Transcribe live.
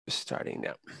Starting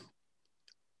now.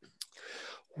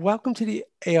 Welcome to the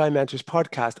AI Mentors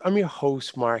podcast. I'm your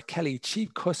host, Mark Kelly,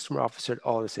 Chief Customer Officer at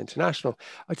Altus International.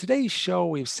 On today's show,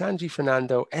 we have Sanji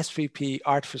Fernando, SVP,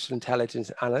 Artificial Intelligence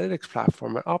Analytics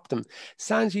Platform at Optum.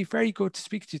 Sanji, very good to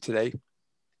speak to you today.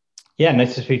 Yeah,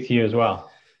 nice to speak to you as well.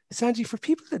 Sanji, for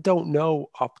people that don't know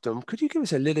Optum, could you give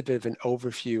us a little bit of an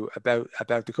overview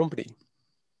about the company?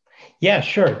 Yeah,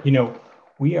 sure.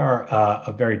 We are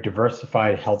a very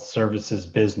diversified health services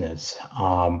business.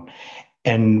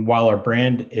 And while our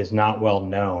brand is not well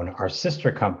known, our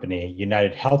sister company,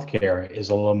 United Healthcare,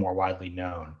 is a little more widely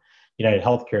known. United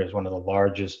Healthcare is one of the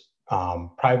largest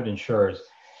private insurers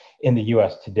in the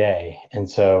US today. And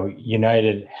so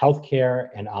United Healthcare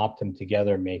and Optum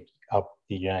together make up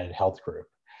the United Health Group.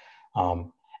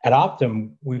 At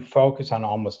Optum, we focus on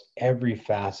almost every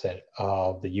facet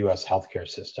of the US healthcare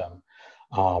system.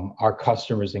 Our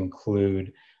customers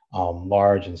include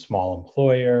large and small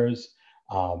employers,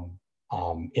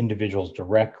 individuals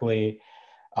directly,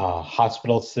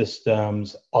 hospital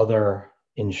systems, other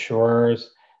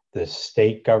insurers, the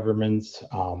state governments,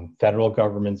 federal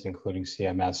governments, including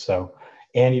CMS,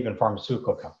 and even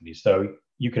pharmaceutical companies. So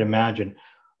you can imagine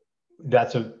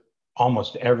that's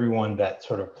almost everyone that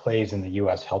sort of plays in the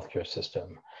US healthcare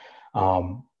system.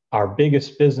 Our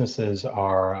biggest businesses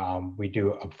are, we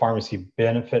do a pharmacy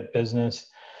benefit business.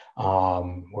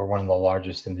 We're one of the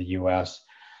largest in the US.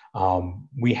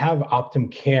 We have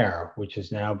Optum Care, which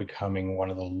is now becoming one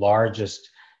of the largest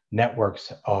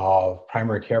networks of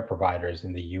primary care providers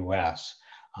in the US.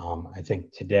 I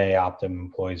think today Optum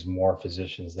employs more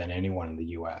physicians than anyone in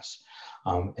the US.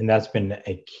 And that's been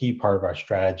a key part of our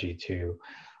strategy to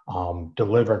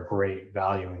deliver great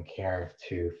value and care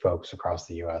to folks across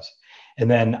the US. And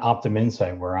then Optum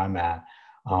Insight, where I'm at,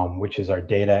 which is our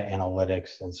data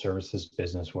analytics and services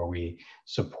business, where we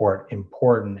support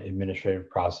important administrative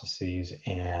processes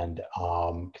and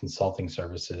consulting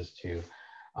services to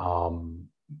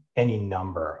any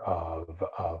number of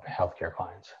healthcare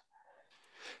clients.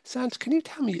 Sanj, can you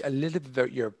tell me a little bit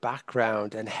about your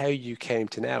background and how you came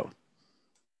to now?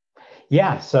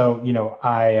 Yeah, so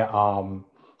I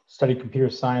studied computer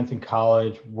science in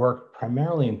college, worked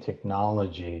primarily in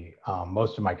technology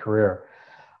most of my career.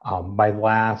 My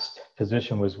last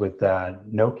position was with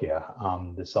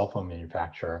Nokia, the cell phone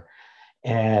manufacturer.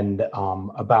 And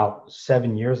about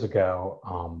 7 years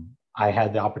ago, I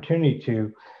had the opportunity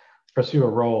to pursue a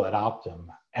role at Optum.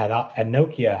 At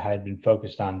Nokia, I had been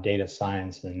focused on data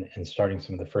science and starting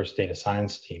some of the first data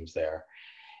science teams there.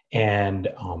 And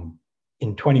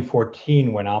in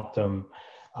 2014, when Optum,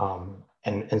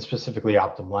 and specifically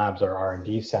Optum Labs, our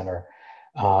R&D center,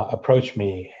 approached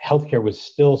me, healthcare was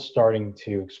still starting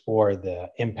to explore the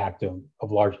impact of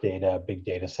large data, big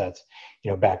data sets.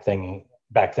 Back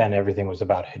then everything was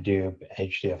about Hadoop,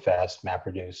 HDFS,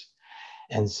 MapReduce.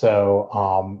 And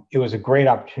so it was a great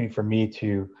opportunity for me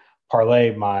to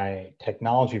parlay my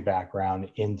technology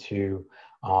background into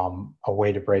a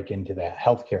way to break into the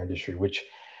healthcare industry, which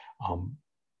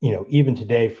even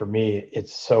today for me,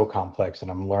 it's so complex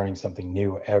and I'm learning something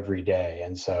new every day.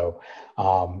 And so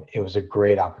it was a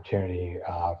great opportunity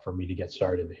for me to get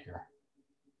started here.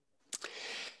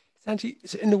 Sanji,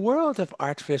 so in the world of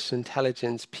artificial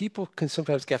intelligence, people can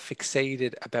sometimes get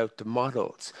fixated about the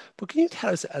models. But can you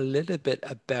tell us a little bit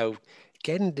about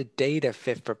getting the data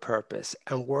fit for purpose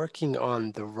and working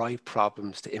on the right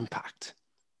problems to impact?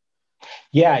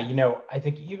 Yeah, I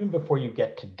think even before you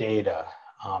get to data,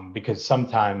 because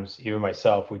sometimes even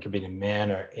myself, we could be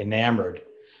enamored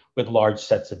with large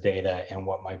sets of data and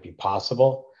what might be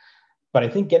possible. But I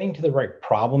think getting to the right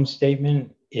problem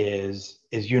statement is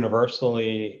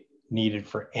universally needed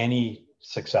for any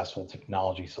successful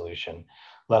technology solution,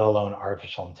 let alone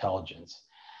artificial intelligence.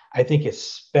 I think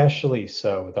especially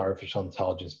so with artificial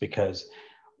intelligence because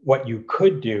what you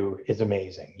could do is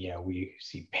amazing. We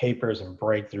see papers and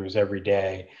breakthroughs every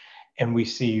day, and we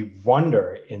see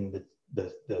wonder in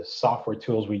the software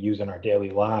tools we use in our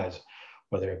daily lives,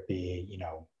 whether it be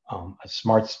a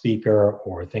smart speaker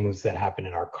or things that happen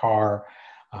in our car,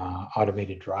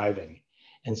 automated driving.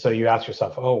 And so you ask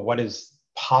yourself, oh, what is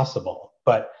possible?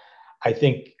 But I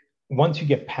think once you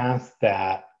get past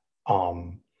that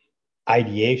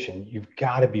ideation, you've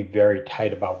got to be very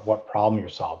tight about what problem you're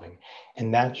solving.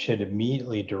 And that should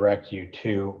immediately direct you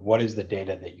to what is the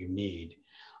data that you need.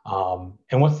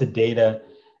 And what's the data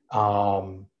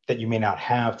that you may not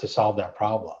have to solve that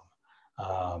problem.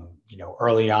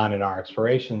 Early on in our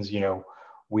explorations,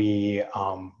 we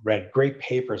read great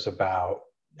papers about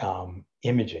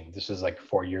imaging. This is like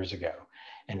 4 years ago,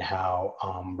 and how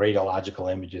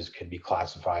radiological images could be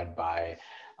classified by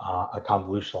a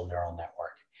convolutional neural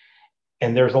network.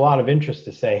 And there's a lot of interest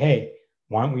to say, hey,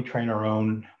 why don't we train our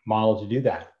own model to do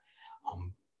that?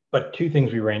 But two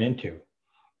things we ran into.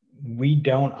 We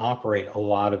don't operate a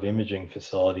lot of imaging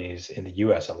facilities in the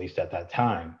US, at least at that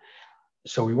time.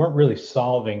 So we weren't really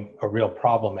solving a real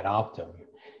problem at Optum.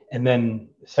 And then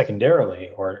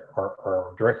secondarily,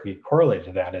 or directly correlated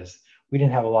to that, is we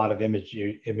didn't have a lot of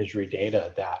imagery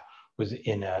data that was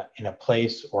in a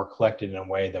place or collected in a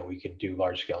way that we could do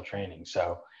large scale training.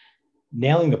 So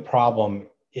nailing the problem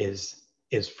is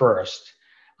first,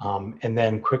 and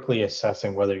then quickly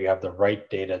assessing whether you have the right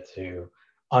data to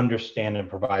understand and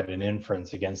provide an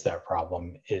inference against that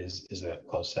problem is a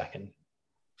close second.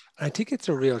 I think it's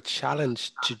a real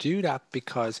challenge to do that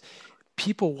because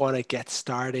people want to get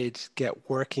started, get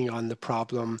working on the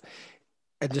problem,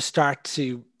 and just start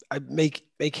to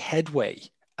make headway.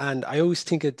 And I always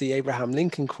think of the Abraham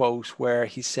Lincoln quote where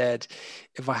he said,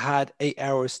 "If I had 8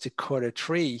 hours to cut a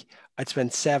tree, I'd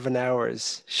spend 7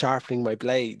 hours sharpening my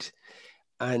blade."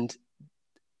 And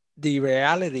the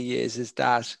reality is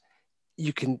that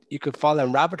you can fall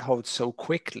down rabbit holes so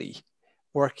quickly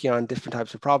working on different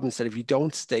types of problems that if you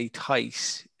don't stay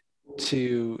tight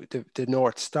to the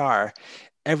North Star,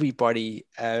 everybody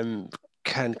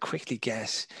can quickly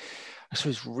get, I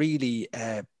suppose, really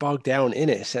bogged down in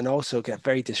it and also get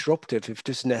very disruptive if it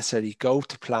doesn't necessarily go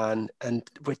to plan. And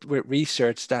with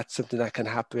research, that's something that can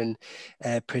happen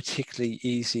particularly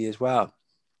easy as well.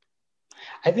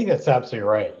 I think that's absolutely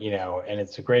right, and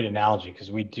it's a great analogy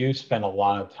because we do spend a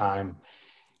lot of time,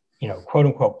 quote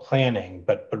unquote planning,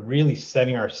 but really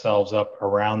setting ourselves up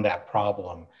around that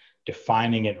problem,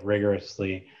 defining it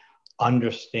rigorously,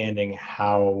 understanding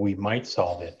how we might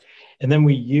solve it. And then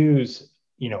we use,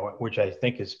 which I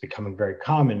think is becoming very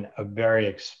common, a very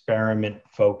experiment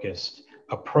focused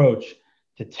approach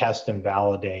to test and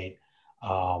validate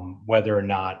whether or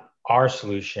not our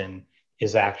solution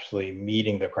is actually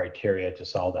meeting the criteria to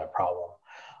solve that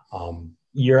problem.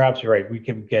 You're absolutely right. We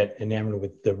can get enamored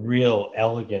with the real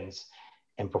elegance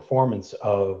and performance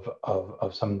of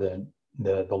some of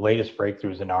the latest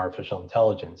breakthroughs in artificial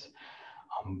intelligence.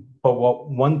 But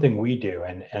one thing we do,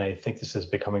 and I think this is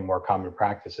becoming more common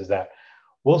practice, is that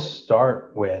we'll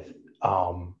start with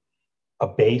a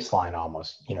baseline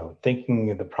almost, thinking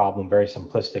of the problem very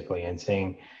simplistically and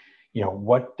saying,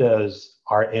 what does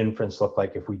our inference look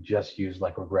like if we just use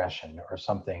like regression or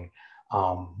something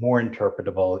more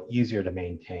interpretable, easier to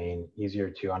maintain, easier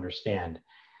to understand?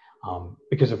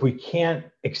 Because if we can't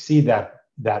exceed that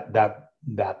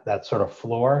sort of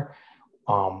floor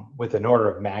with an order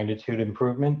of magnitude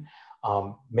improvement,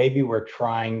 maybe we're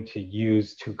trying to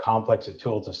use too complex a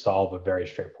tool to solve a very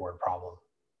straightforward problem.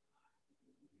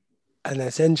 And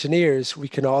as engineers, we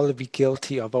can all be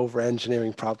guilty of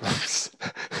over-engineering problems.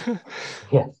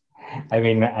 Yes, I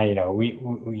mean,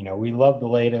 we love the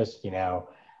latest.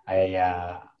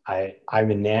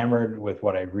 I'm enamored with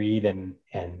what I read and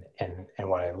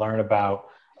what I learn about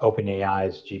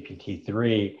OpenAI's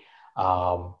GPT-3,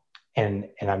 and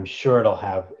I'm sure it'll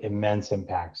have immense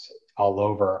impacts all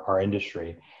over our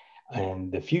industry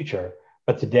in the future.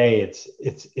 But today,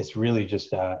 it's really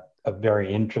just a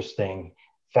very interesting,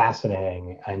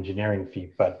 fascinating engineering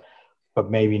feat, but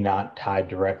maybe not tied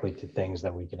directly to things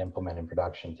that we can implement in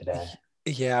production today.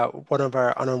 Yeah, one of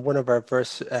our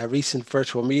recent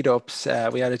virtual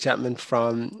meetups, we had a gentleman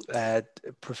from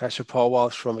Professor Paul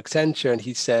Walsh from Accenture, and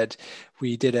he said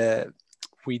we did a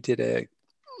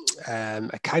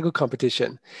Kaggle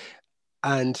competition,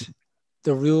 and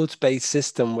the rules-based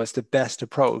system was the best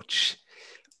approach,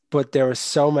 but there were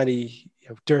so many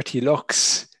dirty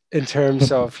looks in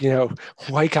terms of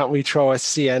why can't we throw a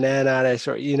CNN at it,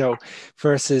 or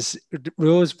versus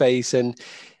rules-based. And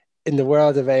in the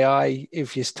world of AI,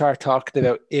 if you start talking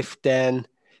about if then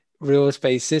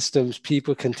rules-based systems,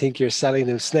 people can think you're selling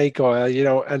them snake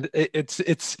oil, and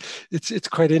it's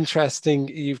quite interesting.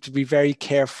 You have to be very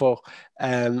careful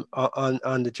on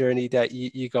the journey that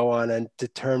you go on, and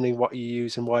determining what you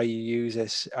use and why you use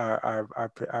it are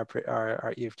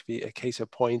you have to be a case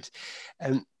of point.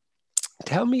 And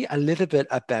tell me a little bit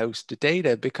about the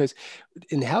data, because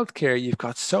in healthcare you've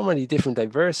got so many different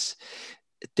diverse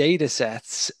data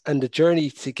sets, and the journey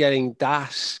to getting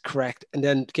that correct and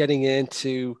then getting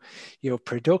into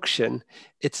production,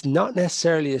 it's not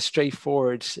necessarily a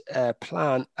straightforward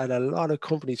plan, and a lot of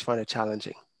companies find it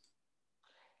challenging.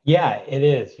 Yeah, it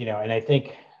is, and I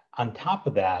think on top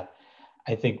of that,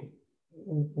 I think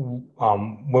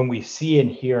when we see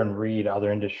and hear and read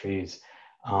other industries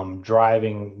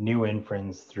driving new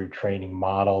inference through training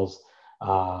models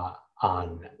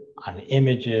on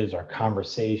images or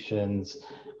conversations,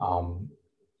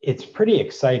 it's pretty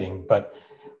exciting. But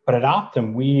But at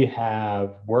Optum, we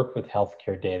have worked with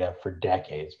healthcare data for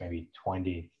decades, maybe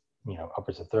 20,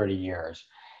 upwards of 30 years.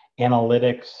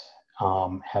 Analytics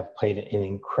have played an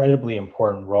incredibly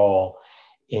important role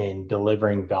in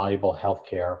delivering valuable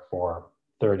healthcare for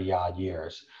 30 odd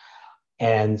years.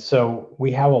 And so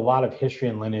we have a lot of history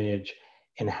and lineage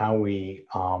in how we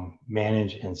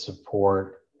manage and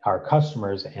support our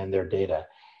customers and their data.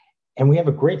 And we have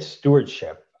a great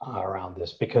stewardship around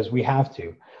this because we have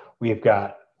to. We've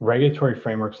got regulatory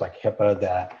frameworks like HIPAA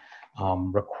that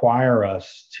require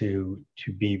us to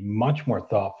be much more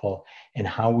thoughtful in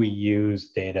how we use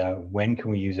data, when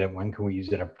can we use it, when can we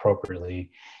use it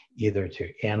appropriately, either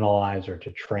to analyze or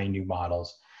to train new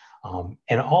models.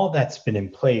 And all that's been in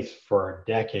place for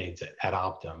decades at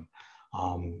Optum.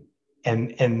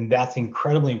 And that's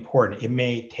incredibly important. It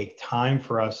may take time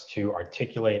for us to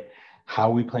articulate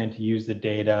how we plan to use the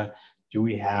data. Do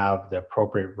we have the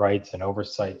appropriate rights and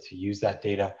oversight to use that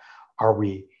data? Are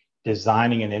we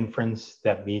designing an inference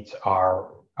that meets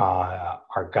our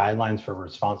guidelines for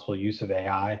responsible use of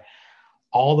AI?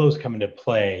 All those come into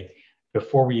play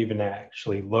before we even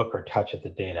actually look or touch at the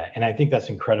data. And I think that's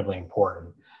incredibly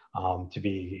important to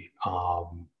be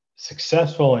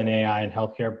successful in AI in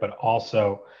healthcare, but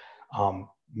also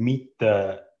meet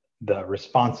the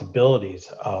responsibilities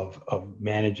of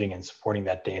managing and supporting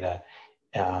that data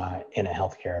in a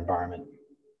healthcare environment.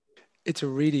 It's a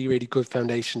really, really good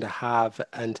foundation to have.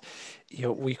 And,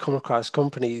 we come across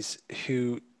companies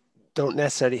who don't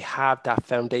necessarily have that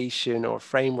foundation or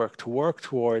framework to work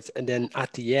towards. And then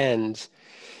at the end,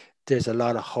 there's a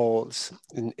lot of holes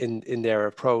in their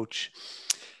approach.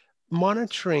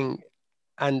 Monitoring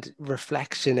and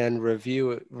reflection and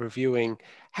reviewing.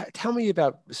 Tell me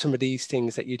about some of these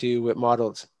things that you do with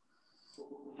models.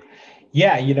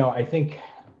 Yeah, I think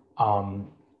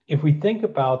if we think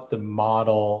about the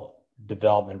model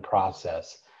development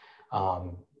process,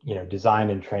 design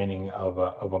and training of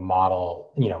a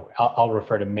model, I'll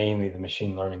refer to mainly the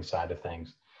machine learning side of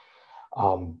things.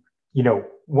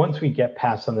 Once we get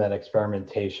past some of that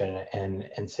experimentation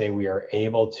and say we are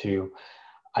able to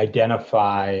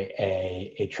identify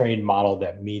a trained model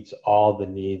that meets all the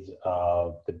needs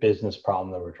of the business problem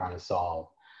that we're trying to solve,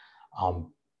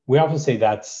 we often say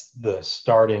that's the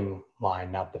starting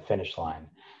line, not the finish line.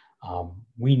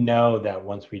 We know that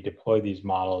once we deploy these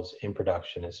models in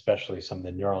production, especially some of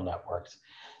the neural networks,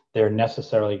 they're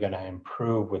necessarily going to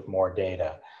improve with more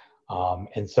data.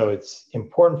 And so it's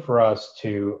important for us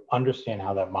to understand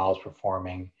how that model is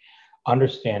performing,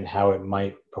 understand how it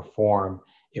might perform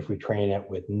if we train it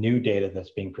with new data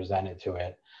that's being presented to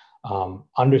it,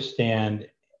 understand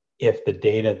if the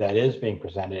data that is being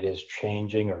presented is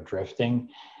changing or drifting,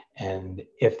 and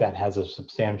if that has a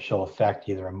substantial effect,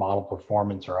 either in model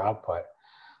performance or output.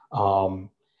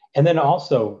 And then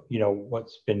also,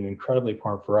 what's been incredibly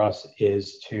important for us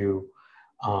is to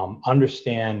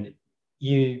understand,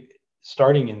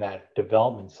 starting in that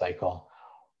development cycle,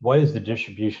 what is the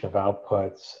distribution of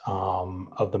outputs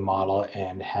of the model,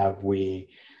 and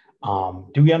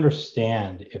do we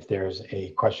understand if there's a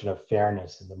question of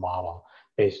fairness in the model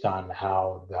based on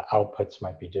how the outputs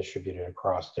might be distributed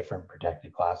across different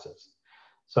protected classes?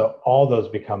 So all those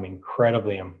become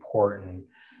incredibly important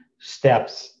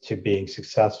steps to being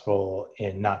successful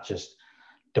in not just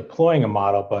deploying a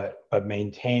model, but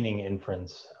maintaining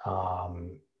inference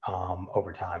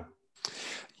over time.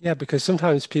 Yeah, because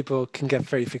sometimes people can get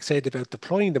very fixated about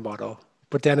deploying the model,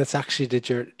 but then it's actually the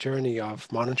journey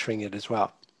of monitoring it as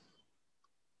well.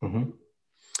 Mm-hmm.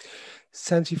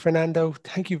 Sanji, Fernando,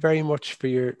 thank you very much for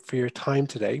your time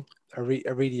today. I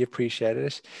really appreciate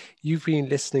it. You've been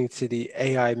listening to the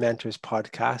AI Mentors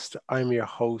podcast. I'm your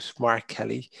host, Mark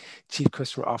Kelly, Chief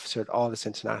Customer Officer at Alldus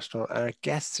International. And our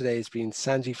guest today has been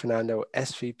Sanji Fernando,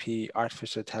 SVP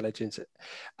Artificial Intelligence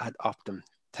at Optum.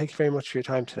 Thank you very much for your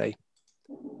time today.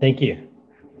 Thank you.